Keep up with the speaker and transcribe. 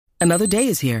Another day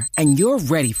is here, and you're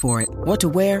ready for it. What to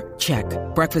wear? Check.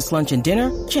 Breakfast, lunch, and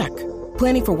dinner? Check.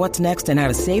 Planning for what's next and how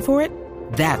to save for it?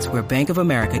 That's where Bank of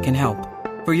America can help.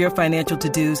 For your financial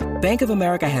to-dos, Bank of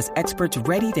America has experts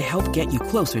ready to help get you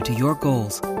closer to your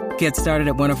goals. Get started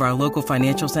at one of our local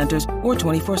financial centers or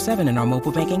 24/7 in our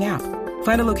mobile banking app.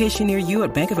 Find a location near you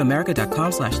at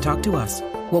bankofamerica.com/talktous.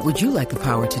 What would you like the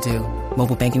power to do?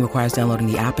 Mobile banking requires downloading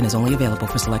the app and is only available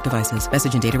for select devices.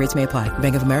 Message and data rates may apply.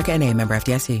 Bank of America N.A., member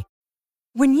FDIC.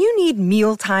 When you need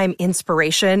mealtime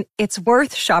inspiration, it's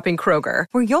worth shopping Kroger,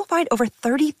 where you'll find over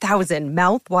 30,000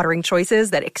 mouth-watering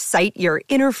choices that excite your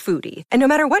inner foodie. And no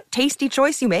matter what tasty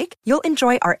choice you make, you'll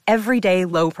enjoy our everyday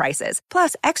low prices,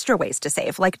 plus extra ways to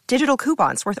save, like digital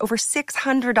coupons worth over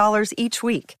 $600 each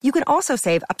week. You can also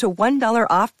save up to $1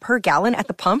 off per gallon at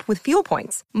the pump with fuel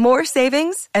points. More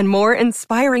savings and more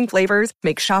inspiring flavors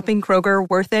make shopping Kroger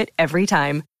worth it every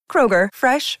time. Kroger,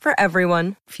 fresh for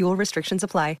everyone. Fuel restrictions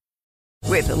apply.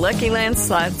 With the Lucky Land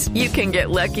Slots, you can get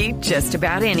lucky just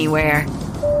about anywhere.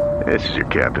 This is your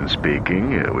captain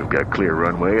speaking. We've got clear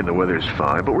runway and the weather's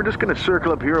fine, but we're just going to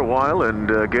circle up here a while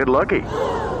and get lucky.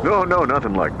 No,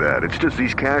 nothing like that. It's just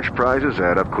these cash prizes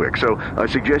add up quick. So I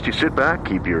suggest you sit back,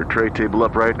 keep your tray table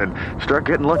upright, and start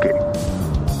getting lucky.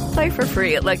 Play for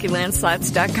free at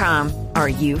LuckyLandSlots.com. Are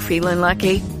you feeling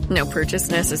lucky? No purchase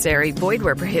necessary. Void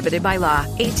where prohibited by law.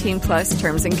 18+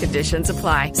 terms and conditions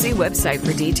apply. See website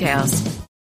for details.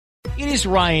 It is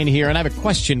Ryan here, and I have a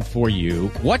question for you.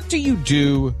 What do you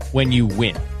do when you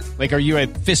win? Like, are you a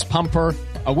fist pumper,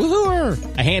 a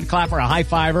woohooer, a hand clapper, a high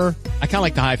fiver? I kind of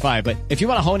like the high five, but if you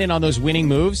want to hone in on those winning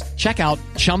moves, check out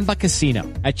Chumba Casino.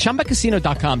 At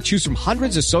ChumbaCasino.com, choose from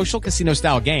hundreds of social casino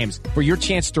style games for your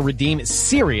chance to redeem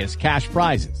serious cash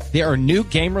prizes. There are new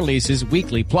game releases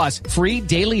weekly, plus free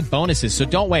daily bonuses. So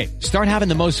don't wait. Start having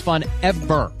the most fun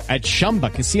ever at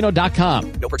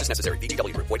ChumbaCasino.com. No purchase necessary.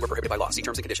 VGW Group. Void where prohibited by law. See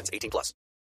terms and conditions. 18+.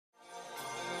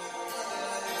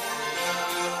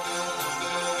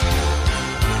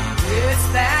 It's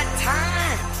that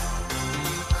time.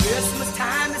 Christmas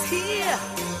time is here.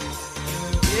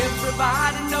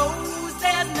 Everybody knows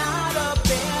there's not a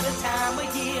better time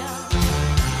of year.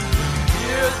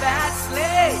 Hear that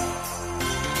sleigh.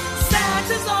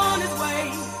 Santa's on his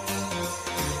way.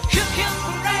 Hip hip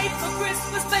parade for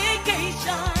Christmas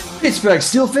vacation. Pittsburgh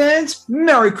Steel fans,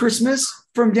 Merry Christmas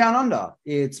from down under.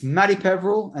 It's Matty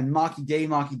Peverell and Marky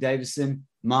Davison.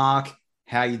 Mark,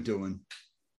 how you doing?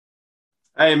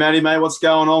 Hey, Matty, mate, what's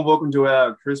going on? Welcome to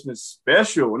our Christmas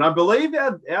special. And I believe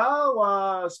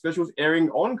our special is airing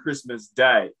on Christmas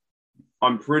Day.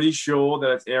 I'm pretty sure that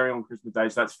it's airing on Christmas Day,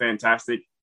 so that's fantastic.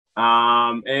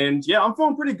 And, yeah, I'm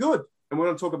feeling pretty good. And we're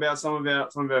going to talk about some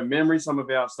of our memories, some of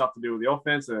our stuff to do with the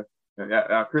offense,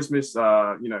 our Christmas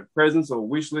presents or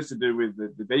wish list to do with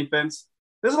the defense.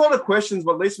 There's a lot of questions,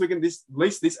 but at least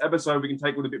this episode we can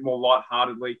take it a little bit more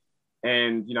lightheartedly.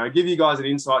 And, give you guys an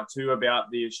insight, too,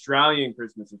 about the Australian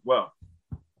Christmas as well.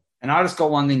 And I just got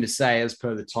one thing to say as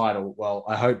per the title. Well,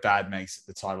 I hope Bad makes it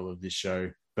the title of this show.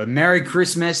 But Merry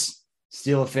Christmas,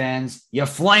 Steeler fans. You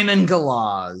flaming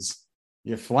galahs.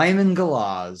 You flaming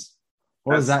galahs.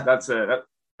 What is that? That's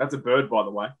a bird, by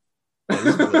the way. That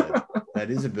is a bird.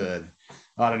 That is a bird.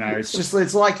 I don't know.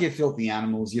 It's like you're filthy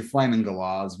animals. You're flaming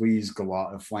galahs. We use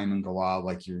flaming galah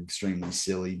like you're extremely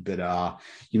silly. But,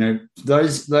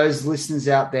 those listeners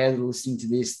out there that are listening to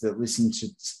this, that listen to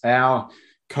our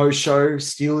co-show,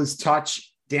 Steelers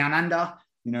Touch Down Under,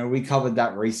 we covered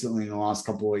that recently in the last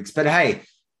couple of weeks. But, hey,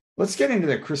 let's get into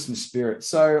the Christmas spirit.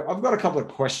 So I've got a couple of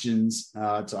questions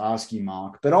to ask you,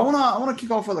 Mark. But I want to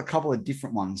kick off with a couple of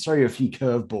different ones. Throw you a few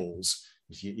curveballs.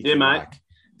 If you mate. Like.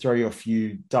 Throw you a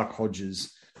few Duck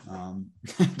Hodges,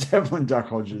 Devlin Duck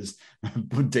Hodges,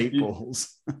 deep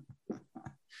balls.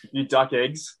 You duck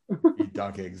eggs. You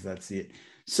duck eggs, that's it.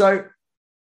 So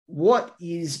what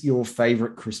is your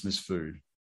favorite Christmas food?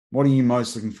 What are you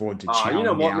most looking forward to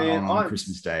chowing down on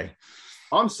Christmas Day?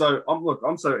 I'm so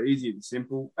easy and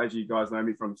simple, as you guys know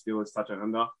me from Steelers Touch and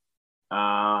Under.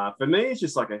 For me, it's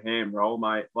just like a ham roll,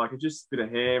 mate. Like it's just a bit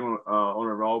of ham on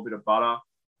a roll, a bit of butter,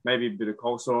 maybe a bit of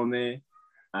coleslaw on there.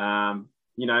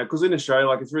 Because in Australia,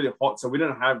 like it's really hot, so we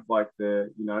don't have like the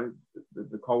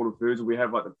colder foods. We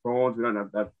have like the prawns. We don't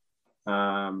have that,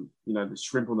 the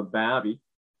shrimp on the barbie.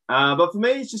 But for me,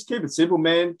 it's just keep it simple,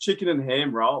 man. Chicken and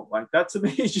ham roll, like that to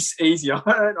me is just easy.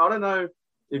 I don't know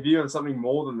if you have something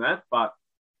more than that, but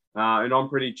and I'm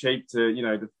pretty cheap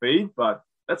to feed, but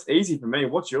that's easy for me.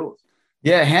 What's yours?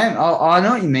 Yeah, ham. I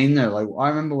know what you mean though. Like I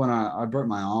remember when I broke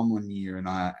my arm one year and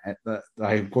I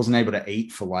wasn't able to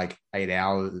eat for like 8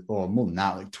 hours or more than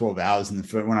that, like 12 hours in the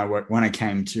foot when I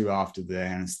came to after the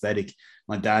anesthetic.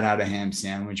 my dad had a ham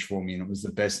sandwich for me, and it was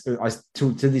the best.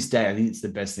 To this day, I think it's the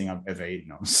best thing I've ever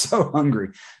eaten. I was so hungry.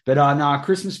 But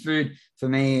Christmas food for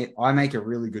me, I make a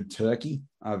really good turkey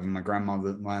over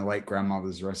my late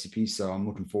grandmother's recipe. So I'm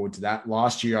looking forward to that.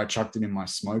 Last year, I chucked it in my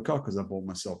smoker because I bought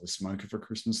myself a smoker for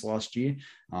Christmas last year,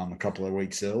 a couple of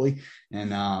weeks early.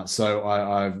 And so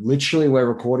I literally, we're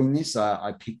recording this.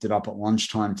 I picked it up at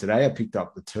lunchtime today. I picked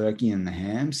up the turkey and the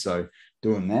ham. So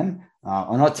doing them.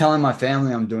 I'm not telling my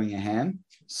family I'm doing a ham,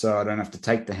 so I don't have to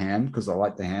take the ham because I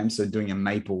like the ham. So doing a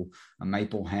maple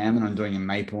ham, and I'm doing a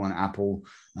maple and apple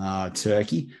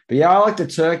turkey. But yeah, I like the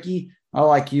turkey. I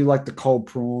like the cold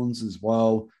prawns as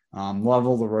well. Love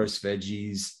all the roast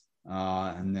veggies.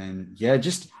 And then, yeah,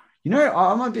 just,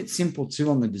 I'm a bit simple too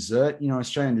on the dessert.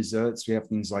 Australian desserts, we have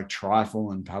things like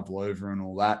trifle and pavlova and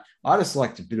all that. I just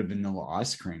liked a bit of vanilla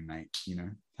ice cream, mate.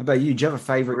 How about you? Do you have a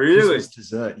favorite Christmas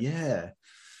dessert? Yeah.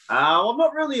 I'm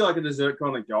not really like a dessert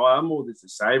kind of guy. I'm more just a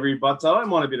savory, but I don't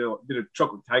mind a bit of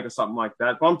chocolate cake or something like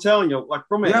that. But I'm telling you, like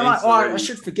from I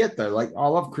should forget though. Like I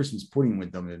love Christmas pudding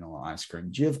with the vanilla ice cream.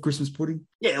 Do you have Christmas pudding?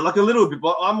 Yeah, like a little bit,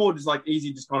 but I'm more just like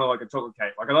easy, just kind of like a chocolate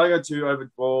cake. Like I don't go too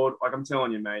overboard. Like I'm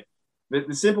telling you, mate,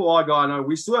 the simple guy I know,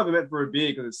 we still haven't met for a beer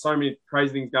because there's so many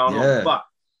crazy things going on. But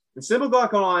the simple guy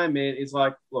kind of I am, man, is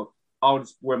like, look, I'll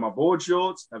just wear my board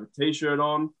shorts, have a t-shirt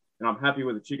on, and I'm happy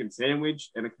with a chicken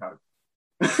sandwich and a Coke.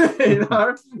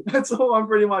 That's all I'm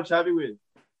pretty much happy with.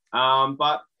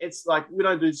 But it's like we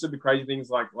don't do super crazy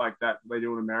things like that they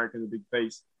do in America, the big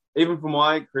feast. Even for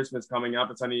my Christmas coming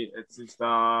up, it's just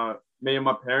me and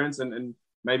my parents and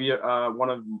maybe one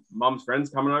of mum's friends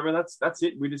coming over. That's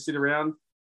it. We just sit around,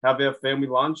 have our family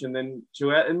lunch, and then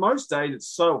chill out. And most days it's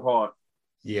so hot.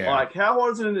 Yeah. Like how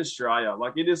hot is it in Australia?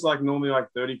 Like it is like normally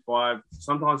like 35,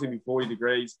 sometimes it can be 40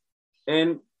 degrees,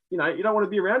 and you don't want to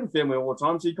be around your family all the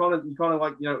time. So you kind of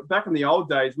like, back in the old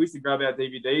days, we used to grab our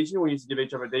DVDs. We used to give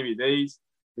each other DVDs,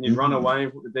 and you'd run away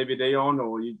and put the DVD on,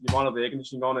 or you might have the air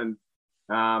conditioning on,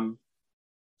 and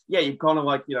you kind of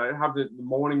like, have the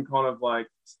morning kind of like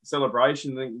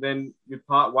celebration, and then you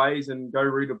part ways and go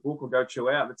read a book or go chill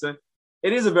out.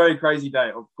 It is a very crazy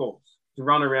day, of course, to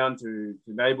run around to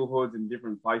neighborhoods and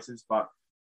different places, but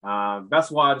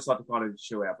that's why I just like to kind of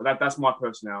chill out. But that's my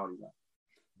personality, though.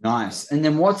 Nice. And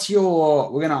then we're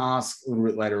going to ask a little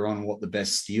bit later on what the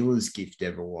best Steelers gift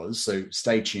ever was. So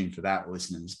stay tuned for that,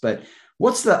 listeners. But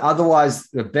what's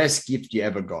the best gift you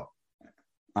ever got?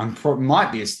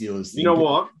 Might be a Steelers thing. You know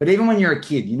what? But even when you're a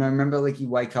kid, remember like you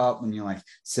wake up when you're like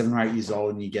 7 or 8 years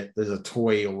old and there's a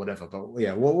toy or whatever. But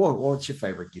yeah, what's your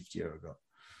favorite gift you ever got?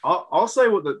 I'll say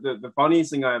what the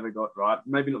funniest thing I ever got, right?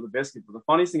 Maybe not the best gift, but the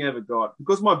funniest thing I ever got,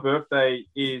 because my birthday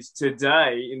is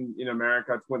today in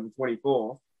America,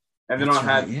 2024. And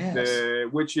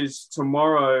then which is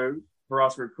tomorrow for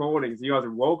us recording. So you guys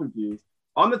are well confused.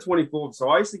 I'm the 24th, so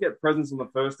I used to get presents on the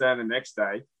first day and the next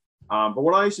day. But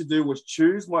what I used to do was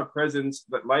choose my presents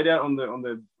that laid out on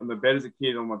the bed as a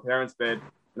kid, on my parents' bed,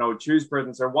 and I would choose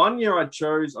presents. So one year I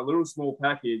chose a little small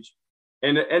package,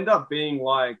 and it ended up being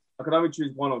like I could only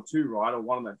choose one or two, right, or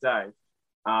one on that day.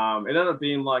 It ended up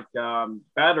being like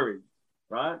battery,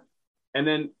 right? And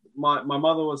then my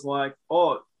mother was like,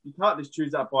 "Oh, you can't just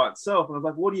choose that by itself." And I was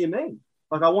like, "What do you mean?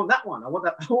 Like, I want that one. I want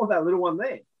that little one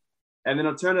there." And then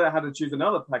it turned out I had to choose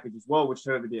another package as well, which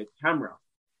turned out to be a camera.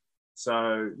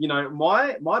 So,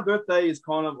 my birthday is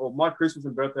kind of, or my Christmas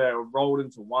and birthday are rolled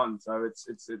into one. So it's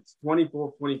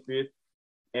 24th, 25th.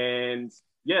 And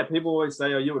yeah, people always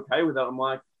say, "Are you okay with that?" I'm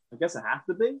like, I guess I have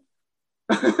to be,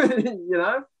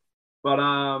 But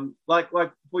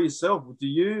like for yourself,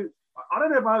 I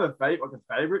don't know if I have a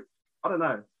favorite. I don't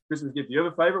know. Christmas gift. Do you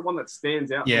have a favorite one that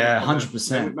stands out? Yeah,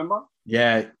 100%. Remember?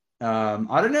 Yeah.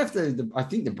 I don't know if I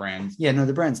think the brand. Yeah, no,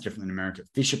 the brand's different in America.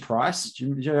 Fisher Price.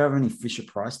 Do you have any Fisher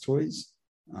Price toys?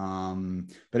 But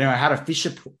anyway, I had a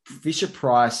Fisher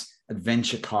Price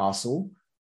Adventure Castle,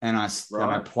 and I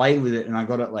played with it, and I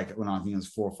got it like when I think I was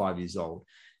 4 or 5 years old.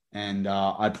 And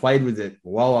I played with it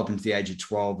well up into the age of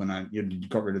 12, and I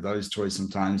got rid of those toys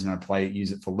sometimes, and I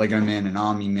use it for Lego Men and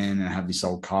Army Men, and I have this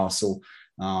old castle.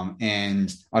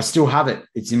 And I still have it.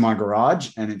 It's in my garage,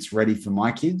 and it's ready for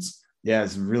my kids. Yeah,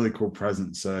 it's a really cool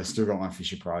present. So I still got my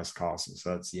Fisher Price castle.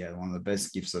 So that's one of the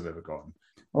best gifts I've ever gotten.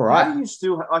 All right. How do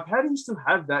you still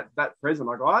have that present?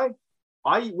 Like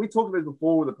we talked about it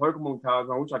before with the Pokemon cards,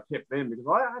 I wish I kept them because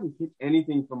I hadn't kept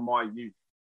anything from my youth.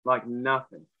 Like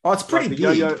nothing. Oh, it's pretty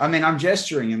big. I mean, I'm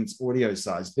gesturing and it's audio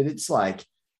size, but it's like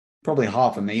probably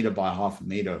 1/2 meter by 1/2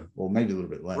 meter, or maybe a little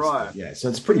bit less. Right. Yeah. So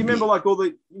it's pretty. You remember big. like all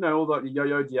the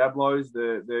Yo-Yo Diablos,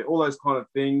 the all those kind of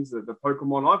things, the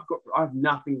Pokemon. I have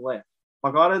nothing left.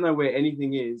 Like I don't know where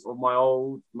anything is, or my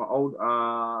old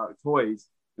toys.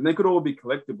 and they could all be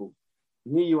collectible.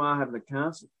 And here you are having a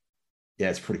castle. Yeah,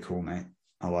 it's pretty cool, mate.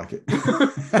 I like it.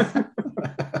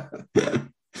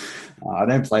 I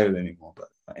don't play with it anymore, but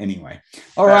anyway.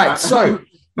 All right, so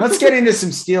let's get into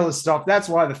some Steelers stuff. That's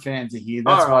why the fans are here.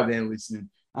 That's why they're listening.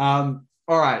 All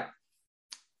right.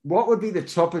 What would be the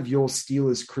top of your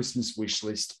Steelers Christmas wish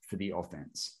list for the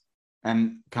offense?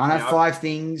 And can't have 5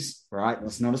 things, right?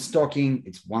 It's not a stocking.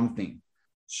 It's one thing.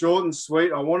 Short and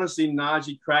sweet. I want to see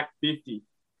Najee crack 50.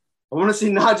 I want to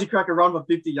see Najee crack a run for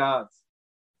 50 yards.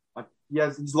 He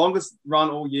has his longest run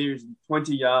all year is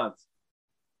 20 yards.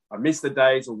 I miss the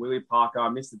days of Willie Parker. I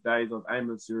miss the days of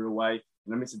Amos Siraway.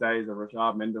 And I miss the days of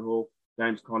Rashard Mendenhall,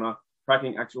 James Conner,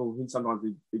 cracking actual, sometimes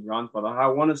big runs. But I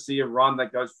want to see a run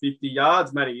that goes 50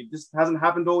 yards, Matty. It just hasn't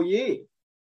happened all year.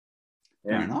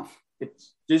 Yeah. Fair enough.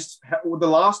 It's just the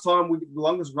last time, the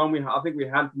longest run I think we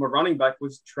had from a running back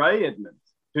was Trey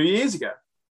Edmonds 2 years ago.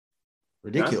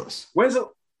 Ridiculous. You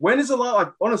know? When is it like,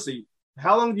 honestly,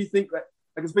 how long do you think that?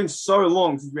 Like, it's been so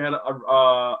long since we had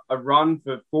a run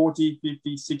for 40,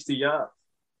 50, 60 yards.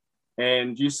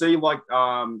 And you see, like,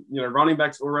 running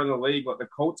backs all around the league, like the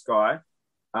Colts guy,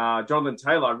 Jonathan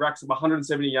Taylor, racks up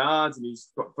 170 yards and he's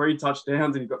got 3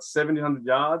 touchdowns and he's got 1,700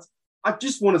 yards. I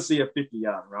just want to see a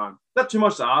 50-yard run. Is that too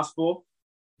much to ask for?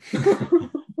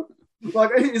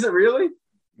 Like, is it really?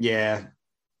 Yeah.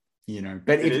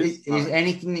 But is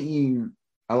anything that you...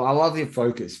 I love your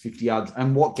focus, 50 yards.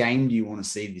 And what game do you want to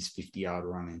see this 50-yard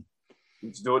run in?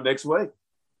 Let's do it next week.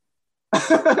 Let's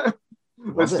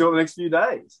do it the next few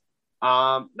days.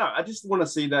 No, I just want to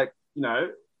see that,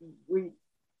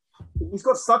 he's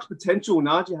got such potential.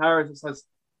 Najee Harris has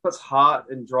such heart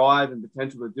and drive and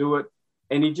potential to do it.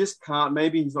 And he just can't.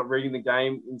 Maybe he's not reading the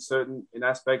game in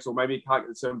aspects, or maybe he can't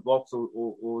get certain blocks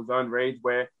or zone reads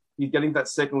where he's getting that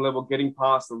second level, getting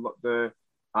past the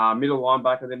middle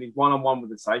linebacker, then he's one-on-one with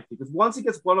the safety. Because once he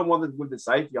gets one-on-one with the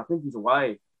safety, I think he's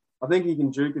away. I think he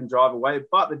can juke and drive away.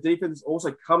 But the defense is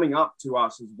also coming up to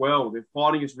us as well. They're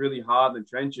fighting us really hard in the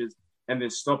trenches, and they're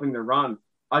stopping the run.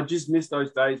 I just miss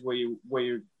those days where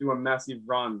you do a massive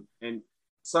run. And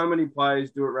so many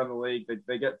players do it around the league.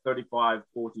 They get 35,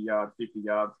 40 yards, 50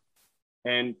 yards.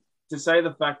 And to say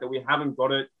the fact that we haven't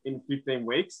got it in 15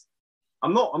 weeks,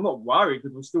 I'm not worried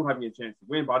because we're still having a chance to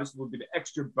win, but I just would be the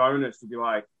extra bonus to be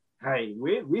like, hey,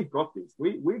 we've got this.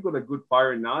 We've got a good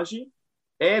player in Najee,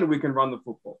 and we can run the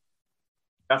football.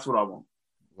 That's what I want.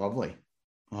 Lovely.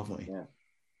 Yeah.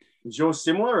 Is yours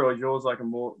similar, or is yours like a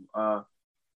more,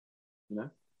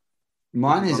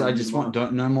 Mine is I just want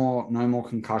no more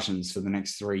concussions for the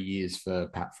next 3 years for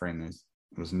Pat Freeman.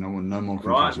 There's no more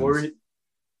concussions. Right. Well,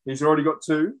 he's already got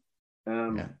 2.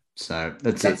 Yeah. So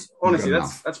that's it. Honestly,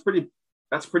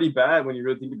 that's pretty bad when you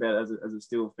really think about it as a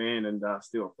Steelers fan and Steelers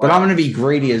player. But I'm going to be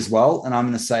greedy as well, and I'm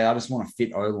going to say I just want a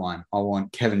fit O-line. I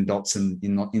want Kevin Dotson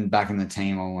in back in the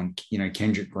team. I want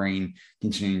Kendrick Green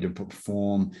continuing to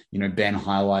perform. Ben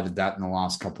highlighted that in the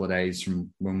last couple of days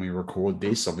from when we record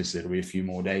this. Obviously, it'll be a few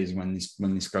more days when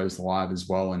this goes live as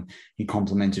well. And he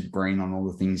complimented Green on all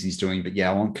the things he's doing. But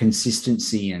yeah, I want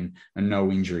consistency and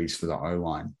no injuries for the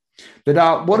O-line.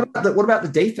 But what about the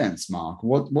defense, Mark?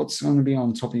 What's going to be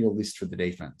on top of your list for the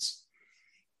defense?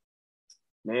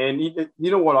 Man, you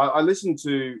know what? I listened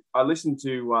to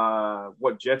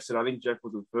what Jeff said. I think Jeff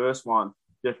was the first one.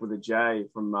 Jeff with a J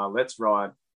from Let's Ride,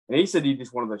 and he said he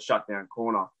just wanted to shut down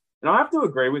corner. And I have to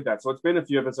agree with that. So it's been a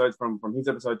few episodes from his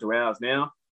episode to ours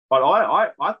now. But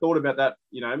I thought about that.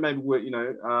 Maybe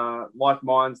we're like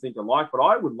minds think alike. But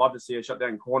I would love to see a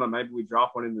shutdown corner. Maybe we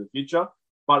draft one in the future.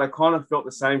 But I kind of felt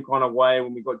the same kind of way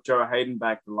when we got Joe Hayden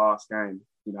back the last game.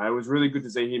 It was really good to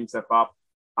see him step up.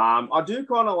 I do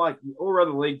kind of like all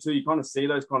around the league too. You kind of see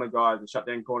those kind of guys, the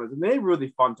shutdown corners, and they're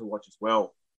really fun to watch as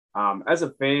well. As a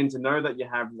fan, to know that you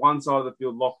have one side of the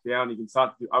field locked down, you can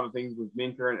start to do other things with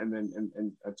Minka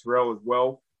and Terrell as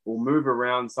well, or move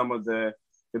around some of the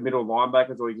middle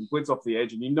linebackers, or you can blitz off the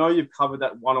edge, and you've covered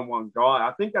that one-on-one guy.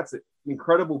 I think that's an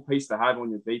incredible piece to have on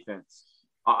your defense.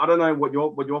 I don't know what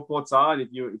your thoughts are, and if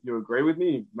you agree with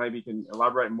me, maybe you can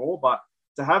elaborate more. But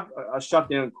to have a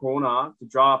shutdown corner to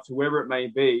draft whoever it may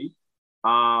be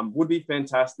would be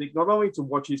fantastic. Not only to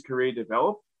watch his career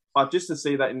develop, but just to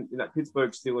see that in that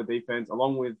Pittsburgh Steelers defense,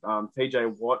 along with T.J.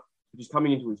 Watt, which is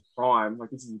coming into his prime,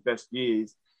 like this is his best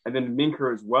years, and then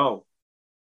Minka as well.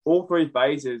 All 3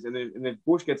 phases, and if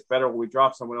Bush gets better or we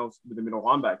draft someone else with the middle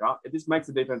linebacker, it just makes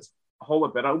the defense a whole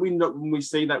lot better. We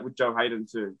see that with Joe Hayden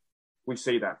too. We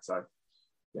see that. So,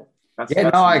 yeah,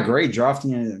 I agree.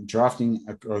 Drafting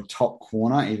a top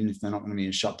corner, even if they're not going to be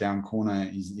a shutdown corner,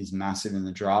 is massive in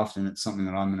the draft, and it's something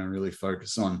that I'm going to really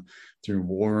focus on through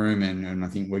War Room, and I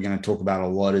think we're going to talk about a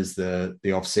lot as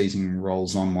the off season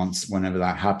rolls on whenever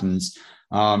that happens.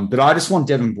 But I just want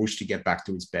Devin Bush to get back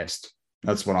to his best.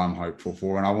 That's what I'm hopeful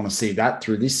for, and I want to see that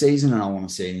through this season, and I want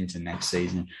to see it into next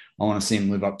season. I want to see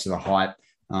him live up to the hype,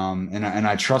 and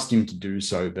I trust him to do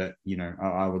so. But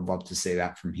I would love to see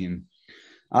that from him.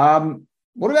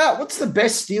 What's the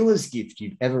best Steelers gift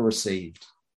you've ever received?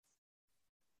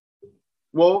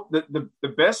 Well, the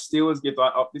best Steelers gift,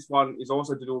 this one is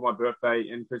also to do with my birthday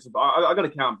and Christmas. I got to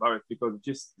count both because it's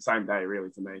just the same day, really,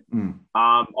 to me.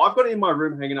 I've got it in my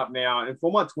room hanging up now, and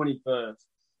for my 21st,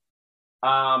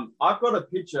 I've got a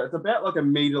picture. It's about like a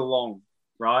meter long,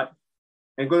 right?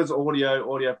 And got this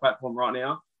audio platform right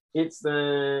now. It's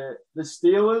the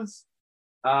Steelers,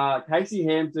 Casey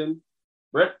Hampton,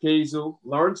 Brett Kiesel,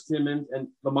 Lawrence Timmons, and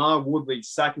Lamar Woodley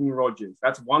sacking Rodgers.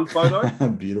 That's one photo.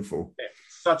 Beautiful. Yeah,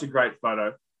 such a great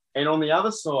photo. And on the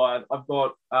other side, I've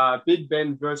got Big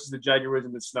Ben versus the Jaguars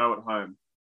in the snow at home.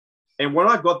 And when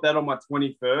I got that on my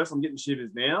 21st, I'm getting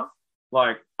shivers now.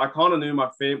 Like, I kind of knew my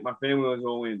family was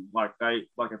all in. Like, they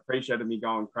appreciated me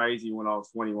going crazy when I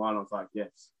was 21. I was like,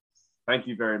 yes, thank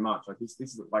you very much. Like, this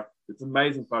is like, it's an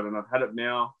amazing photo. And I've had it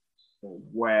now for,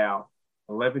 wow,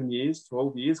 11 years,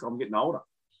 12 years. I'm getting older.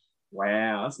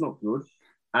 Wow, that's not good.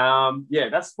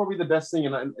 That's probably the best thing.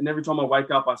 And every time I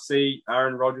wake up, I see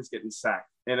Aaron Rodgers getting sacked.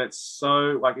 And it's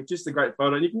so, like, it's just a great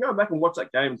photo. And you can go back and watch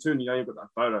that game too, and you've got that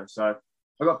photo. So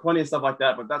I've got plenty of stuff like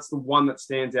that, but that's the one that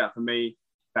stands out for me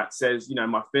that says,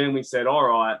 my family said, all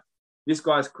right, this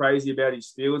guy's crazy about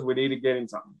his Steelers. We need to get him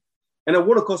something. And it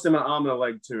would have cost him an arm and a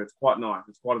leg too. It's quite nice.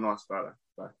 It's quite a nice photo.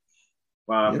 So,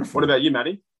 what about you,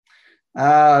 Matty?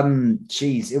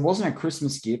 It wasn't a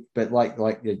Christmas gift, but like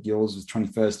yours was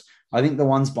 21st. I think the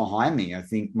ones behind me, I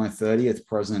think my 30th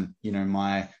present,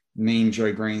 my Mean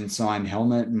Joe Green signed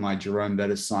helmet and my Jerome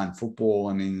Bettis signed football.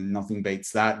 I mean, nothing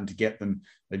beats that. And to get them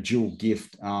a dual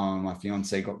gift, my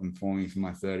fiance got them for me for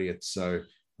my 30th. So,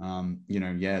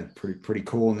 pretty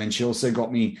cool. And then she also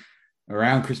got me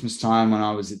around Christmas time when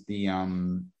I was at the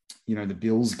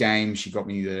Bills game. She got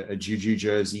me a Juju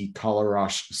jersey, color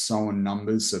rush, sewn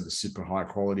numbers, so the super high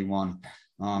quality one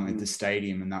at the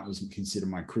stadium, and that was considered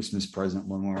my Christmas present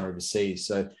when we were overseas.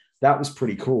 So that was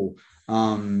pretty cool.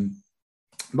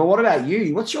 But what about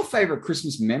you? What's your favorite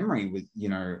Christmas memory with,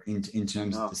 in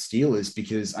terms of the Steelers?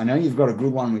 Because I know you've got a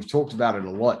good one. We've talked about it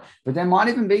a lot, but there might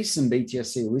even be some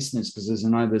BTSC listeners, because I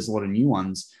know there's a lot of new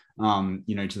ones, to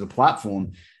the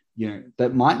platform,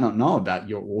 that might not know about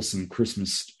your awesome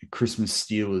Christmas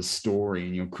Steelers story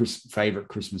and your favorite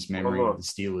Christmas memory of the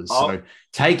Steelers. So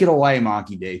take it away,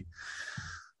 Marky D.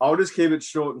 I'll just keep it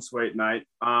short and sweet, mate.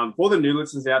 For the new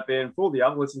listeners out there and for the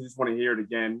other listeners who just want to hear it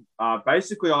again,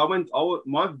 basically,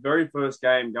 my very first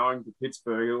game going to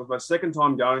Pittsburgh. It was my second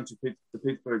time going to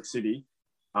Pittsburgh City.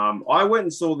 I went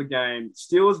and saw the game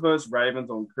Steelers versus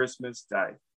Ravens on Christmas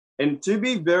Day. And to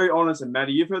be very honest, and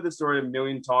Matty, you've heard the story a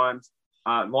million times.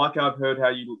 Like I've heard how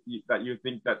you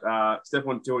think that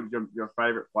Stephon Tuitt is your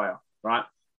favorite player, right?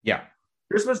 Yeah.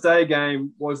 Christmas Day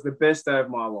game was the best day of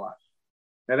my life.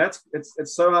 Now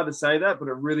it's so hard to say that, but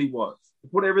it really was. To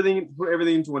put everything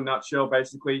into a nutshell,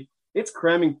 basically, it's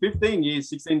cramming 15 years,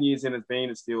 16 years in as being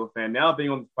a Steelers fan, now being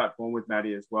on the platform with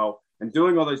Matty as well, and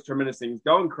doing all those tremendous things,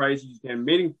 going crazy,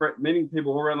 meeting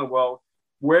people all around the world,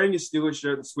 wearing your Steelers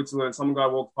shirt in Switzerland, and some guy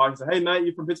walks by and says, "Hey mate,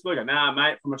 you from Pittsburgh?" I go, "Nah,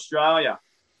 mate, from Australia."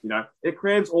 It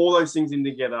crams all those things in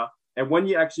together. And when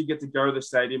you actually get to go to the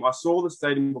stadium, I saw the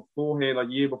stadium beforehand, a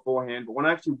year beforehand, but when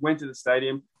I actually went to the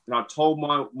stadium and I told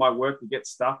my work to get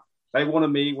stuff, they wanted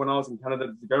me when I was in Canada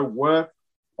to go work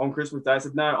on Christmas Day. I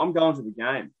said, "No, I'm going to the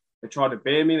game." They tried to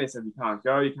ban me. They said, "You can't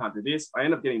go, you can't do this." I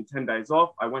ended up getting 10 days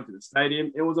off. I went to the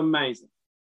stadium. It was amazing.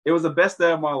 It was the best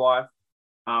day of my life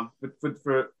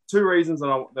for two reasons that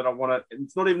I want to.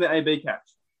 It's not even the AB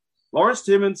catch. Lawrence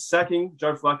Timmons sacking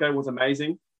Joe Flacco was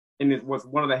amazing. And it was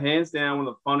one of the hands down, one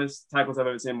of the funnest tackles I've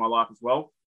ever seen in my life as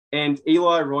well. And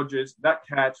Eli Rodgers, that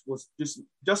catch was just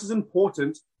as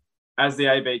important as the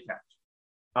AB catch,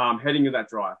 heading into that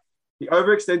drive. He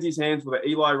overextends his hands for the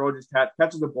Eli Rodgers catch,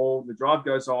 catches the ball, the drive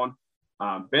goes on.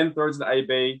 Ben throws the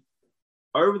AB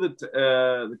over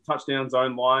the touchdown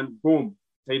zone line. Boom,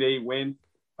 TD win.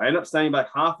 I end up staying back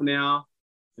half an hour,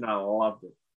 and I loved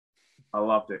it.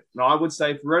 And I would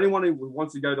say for anyone who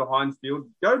wants to go to Heinz Field,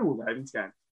 go to a Ravens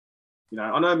game.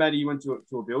 I know, Matty, you went to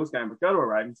a Bills game, but go to a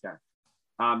Ravens game.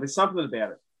 There's something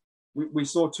about it. We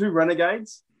saw two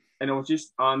renegades, and it was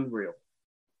just unreal.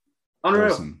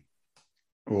 Awesome.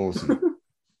 I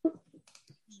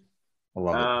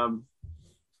love it.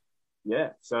 yeah.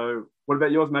 So what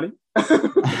about yours, Matty?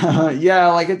 Yeah,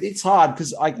 like it's hard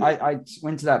because I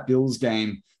went to that Bills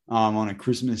game on a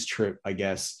Christmas trip, I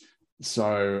guess.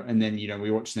 So, and then, we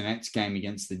watched the next game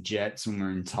against the Jets when we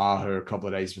were in Tahoe a couple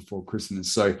of days before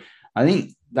Christmas. So I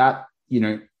think that,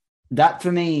 that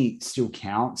for me still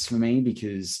counts for me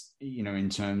because, in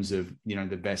terms of,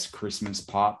 the best Christmas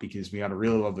part, because we had a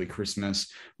really lovely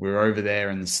Christmas. We were over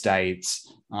there in the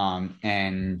States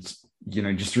and,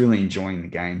 just really enjoying the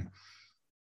game.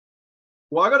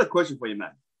 Well, I got a question for you,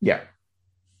 Matt. Yeah.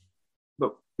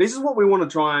 Look, this is what we want to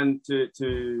try and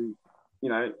to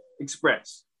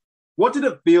express. What did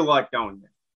it feel like going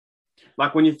there?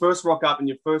 Like when you first rock up and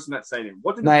you're first in that stadium,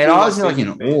 what did it Mate, feel I was like in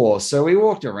awe. So we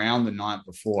walked around the night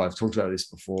before. I've talked about this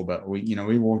before, but we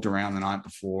walked around the night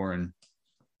before and,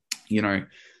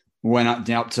 went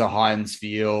up to Heinz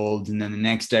Field. And then the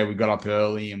next day we got up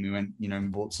early and we went,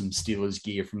 and bought some Steelers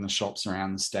gear from the shops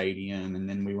around the stadium. And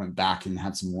then we went back and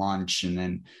had some lunch and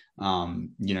then,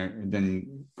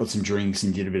 then got some drinks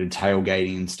and did a bit of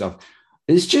tailgating and stuff.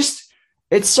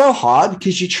 It's so hard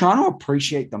because you're trying to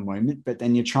appreciate the moment, but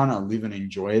then you're trying to live and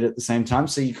enjoy it at the same time.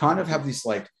 So you kind of have this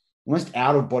like almost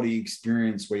out of body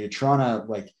experience where you're trying to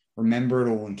like remember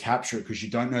it all and capture it because you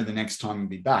don't know the next time you'll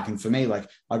be back. And for me, like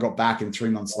I got back and 3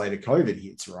 months later, COVID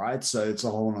hits, right? So it's a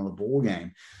whole nother ball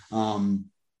game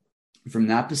from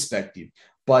that perspective.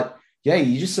 But yeah,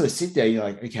 you just sort of sit there. You're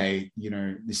like, okay,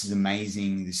 this is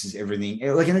amazing. This is everything.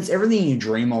 Like, and it's everything you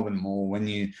dream of and more. When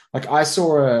you like, I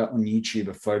saw on YouTube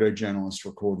a photojournalist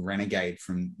record Renegade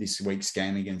from this week's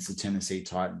game against the Tennessee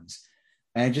Titans,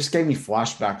 and it just gave me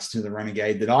flashbacks to the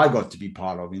Renegade that I got to be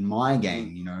part of in my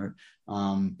game.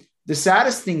 The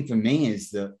saddest thing for me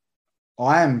is that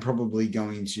I am probably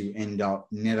going to end up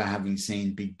never having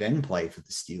seen Big Ben play for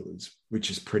the Steelers,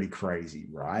 which is pretty crazy,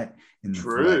 right? In the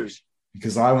True. flesh.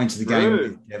 Because I went to the game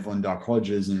with Devlin Duck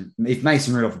Hodges, and if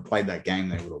Mason Rudolph had played that game,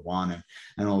 they would have won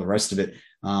and all the rest of it.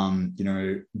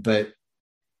 But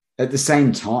at the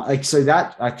same time, like, so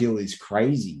that I feel is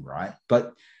crazy, right? But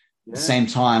at the same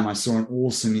time, I saw an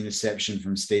awesome interception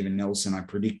from Steven Nelson. I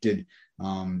predicted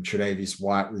Tre'Davious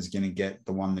White was going to get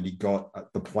the one that he got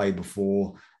at the play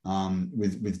before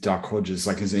with Duck Hodges,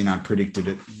 like, as I predicted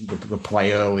it, the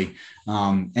play early.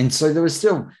 And so there was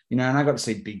still, and I got to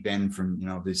see Big Ben from,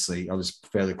 obviously I was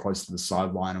fairly close to the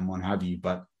sideline and what have you.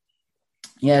 But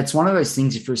yeah, it's one of those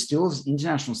things. If you're a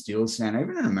international Steelers fan,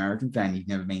 even an American fan, you've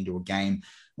never been to a game,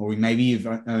 or maybe you've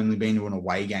only been to an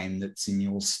away game that's in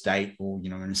your state or,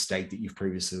 in a state that you've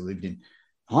previously lived in.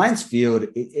 Heinz Field,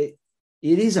 it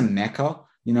is a mecca.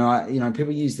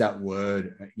 People use that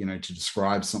word, to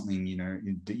describe something,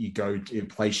 that you go to, a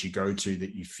place you go to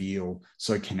that you feel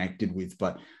so connected with.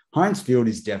 But Heinz Field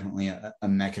is definitely a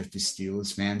mecca for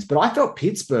Steelers fans. But I felt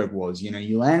Pittsburgh was,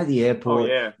 you land at the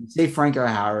airport, you see Franco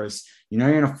Harris,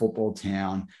 you're in a football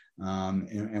town,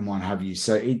 and what have you.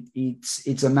 So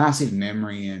it's a massive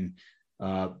memory, and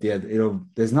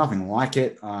there's nothing like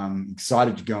it. I'm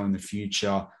excited to go in the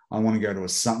future. I want to go to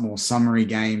a more summery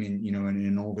game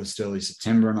in August, early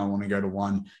September, and I want to go to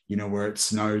one, where it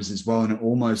snows as well. And it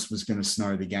almost was going to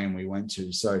snow the game we went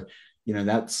to. So,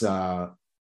 that's, I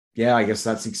guess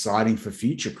that's exciting for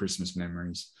future Christmas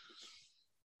memories.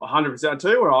 100%. I'll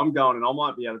tell you where I'm going, and I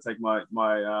might be able to take my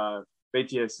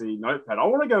BTSC notepad. I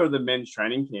want to go to the men's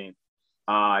training camp.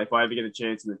 If I ever get a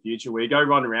chance in the future, where you go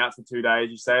run around for 2 days,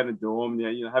 you stay in the dorm,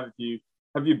 have a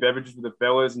few beverages with the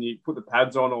fellas, and you put the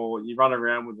pads on, or you run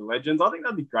around with the legends. I think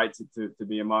that'd be great to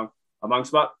be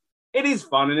amongst. But it is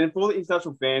fun, and for the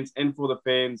international fans and for the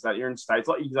fans that you're in states,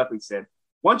 like you exactly said,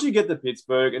 once you get to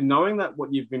Pittsburgh and knowing that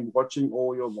what you've been watching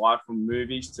all your life, from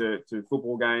movies to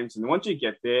football games, and once you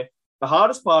get there, the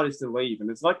hardest part is to leave. And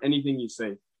it's like anything you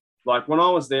see. Like when I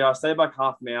was there, I stayed back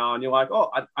half an hour, and you're like,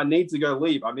 oh, I need to go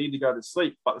leave. I need to go to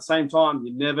sleep. But at the same time,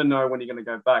 you never know when you're going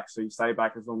to go back. So you stay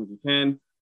back as long as you can.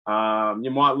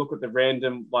 You might look at the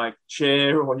random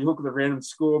chair, or you look at the random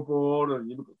scoreboard, or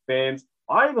you look at fans.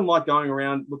 I even like going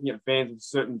around looking at fans with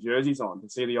certain jerseys on to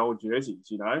see the old jerseys.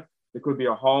 There could be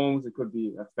a Holmes, there could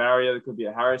be a Farrier, there could be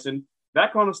a Harrison.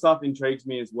 That kind of stuff intrigues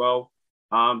me as well.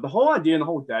 The whole idea and the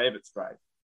whole day of it's great.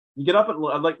 You get up at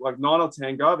like 9 or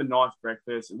 10, go have a nice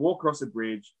breakfast, walk across the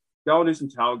bridge, go and do some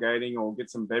tailgating or get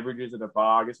some beverages at a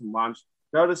bar, get some lunch,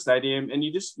 go to the stadium, and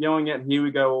you're just yelling out, "Here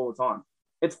we go," all the time.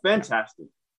 It's fantastic.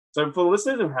 So for the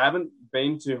listeners who haven't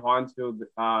been to Heinz Field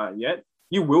yet,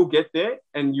 you will get there,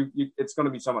 and it's going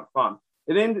to be so much fun.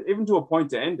 Even to a point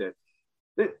to end it.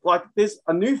 There's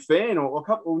a new fan, or a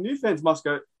couple of new fans must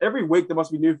go every week. There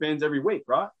must be new fans every week,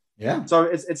 right? Yeah. So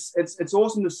it's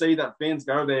awesome to see that fans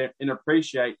go there and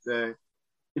appreciate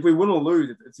if we win or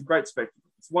lose, it's a great spectacle.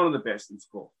 It's one of the best in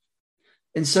sport.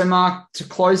 And so, Mark, to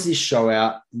close this show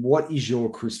out, what is your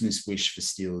Christmas wish for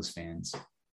Steelers fans?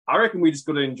 I reckon we just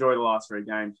got to enjoy the last 3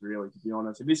 games, really, to be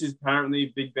honest. If this is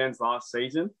apparently Big Ben's last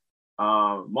season,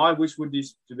 my wish would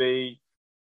just to be,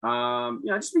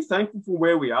 just be thankful for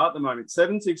where we are at the moment.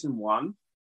 7-6-1,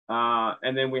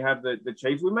 and then we have the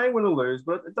Chiefs. We may win or lose,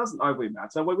 but it doesn't overly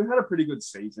matter. We had a pretty good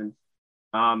season.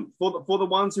 For the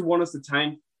ones who want us to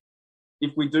tank,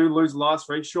 if we do lose the last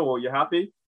 3, sure, you're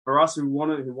happy. For us who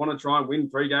want to try and win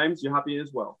 3 games, you're happy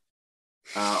as well.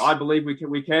 I believe we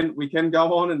can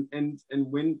go on and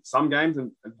win some games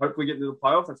and hopefully get into the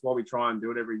playoffs. That's why we try and do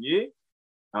it every year.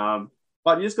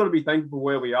 But you just got to be thankful for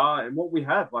where we are and what we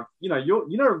have. Like, you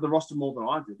know the roster more than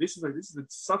I do. This is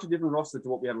such a different roster to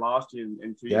what we had last year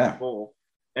and 2 years before,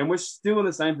 and we're still in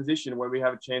the same position where we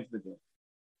have a chance of the dip.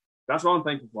 That's what I'm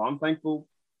thankful for. I'm thankful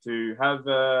to have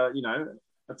a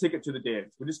ticket to the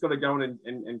dance. We just got to go in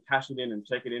and cash it in and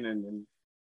check it in and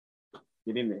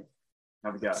get in there.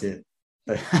 Have a go. That's it.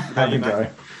 Have a go.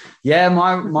 Yeah,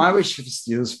 my wish for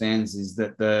Steelers fans is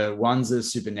that the ones that are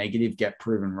super negative get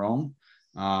proven wrong,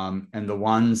 and the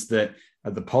ones that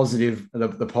are the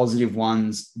positive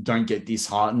ones don't get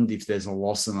disheartened if there's a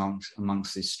loss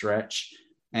amongst this stretch.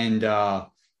 And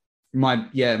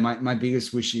my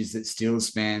biggest wish is that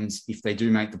Steelers fans, if they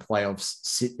do make the playoffs,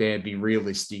 sit there, be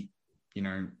realistic,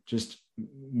 just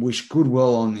wish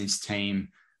goodwill on this team.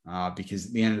 Because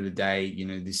at the end of the day,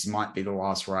 this might be the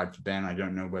last ride for Ben. I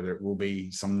don't know whether it will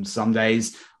be. Some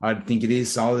days I think it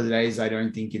is. Some other days I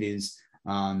don't think it is.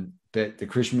 But the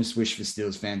Christmas wish for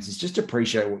Steelers fans is just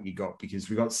appreciate what you got, because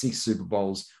we got 6 Super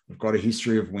Bowls. We've got a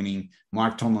history of winning.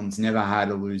 Mike Tomlin's never had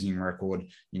a losing record.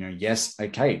 Yes,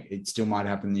 okay, it still might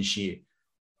happen this year.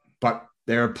 But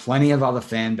there are plenty of other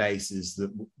fan bases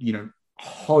that,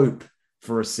 hope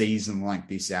for a season like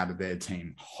this out of their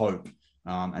team. Hope.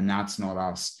 And that's not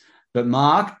us. But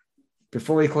Mark,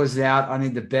 before we close it out, I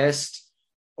need the best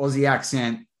Aussie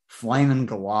accent, flaming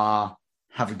galah.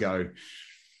 Have a go.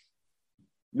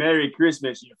 Merry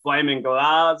Christmas, you flaming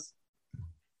galahs.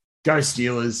 Go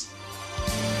Steelers.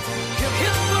 Hit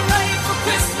the parade for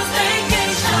Christmas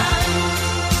vacation.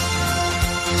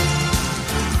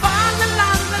 Find the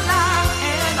la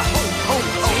and a ho ho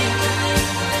ho.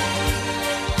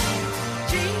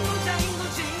 Jingle jangle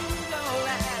jingle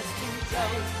as we go.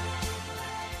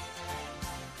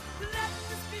 Let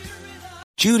the spirit of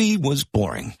Judy was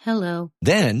boring. Hello.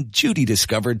 Then Judy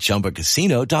discovered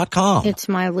ChumbaCasino.com. It's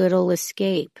my little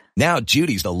escape. Now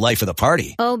Judy's the life of the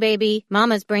party. Oh, baby,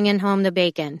 mama's bringing home the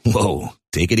bacon. Whoa,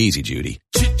 take it easy, Judy.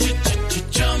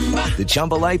 The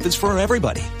Chumba life is for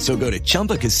everybody. So go to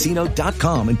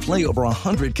ChumbaCasino.com and play over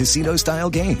 100 casino-style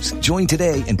games. Join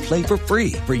today and play for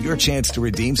free for your chance to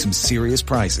redeem some serious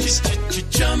prizes.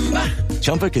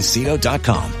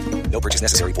 ChumbaCasino.com. No purchase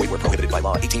necessary. Void where prohibited by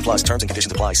law. 18+ terms and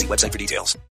conditions apply. See website for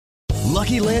details.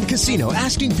 Lucky Land Casino,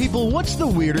 asking people, what's the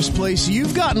weirdest place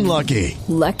you've gotten lucky?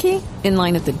 Lucky? In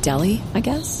line at the deli, I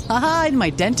guess? Aha, in my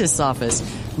dentist's office.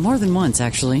 More than once,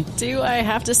 actually. Do I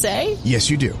have to say? Yes,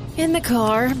 you do. In the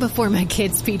car before my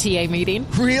kids' PTA meeting.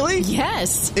 Really?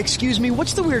 Yes. Excuse me,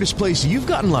 what's the weirdest place you've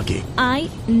gotten lucky? I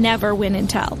never win and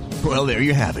tell. Well, there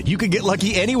you have it. You can get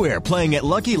lucky anywhere, playing at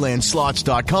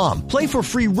LuckyLandSlots.com. Play for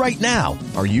free right now.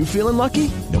 Are you feeling lucky?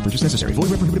 No purchase necessary. Void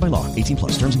where prohibited by law.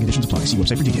 18+. Terms and conditions apply. See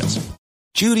website for details.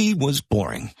 Judy was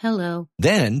boring. Hello.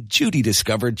 Then Judy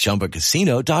discovered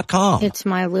ChumbaCasino.com. It's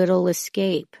my little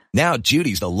escape. Now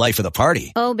Judy's the life of the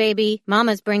party. Oh, baby,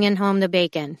 mama's bringing home the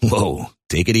bacon. Whoa,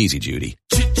 take it easy, Judy.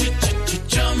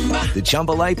 The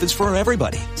Chumba life is for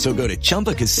everybody. So go to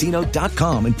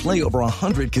ChumbaCasino.com and play over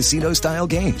 100 casino-style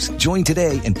games. Join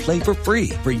today and play for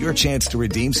free for your chance to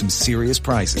redeem some serious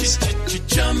prizes.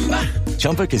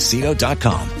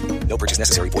 ChumbaCasino.com. No purchase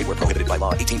necessary. Void where prohibited by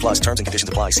law. 18+ terms and conditions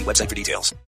apply. See website for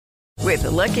details. With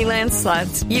the Lucky Land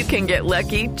Slots, you can get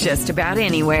lucky just about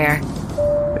anywhere.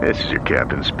 This is your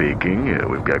captain speaking.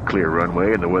 We've got clear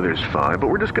runway and the weather's fine, but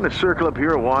we're just going to circle up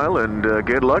here a while and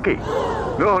get lucky.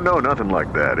 No, nothing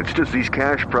like that. It's just these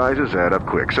cash prizes add up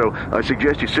quick. So I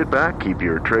suggest you sit back, keep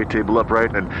your tray table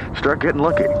upright, and start getting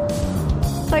lucky.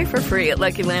 Play for free at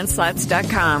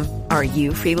LuckyLandSlots.com. Are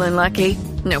you feeling lucky?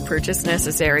 No purchase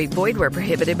necessary. Void where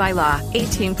prohibited by law.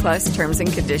 18+ terms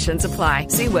and conditions apply.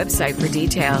 See website for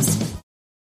details.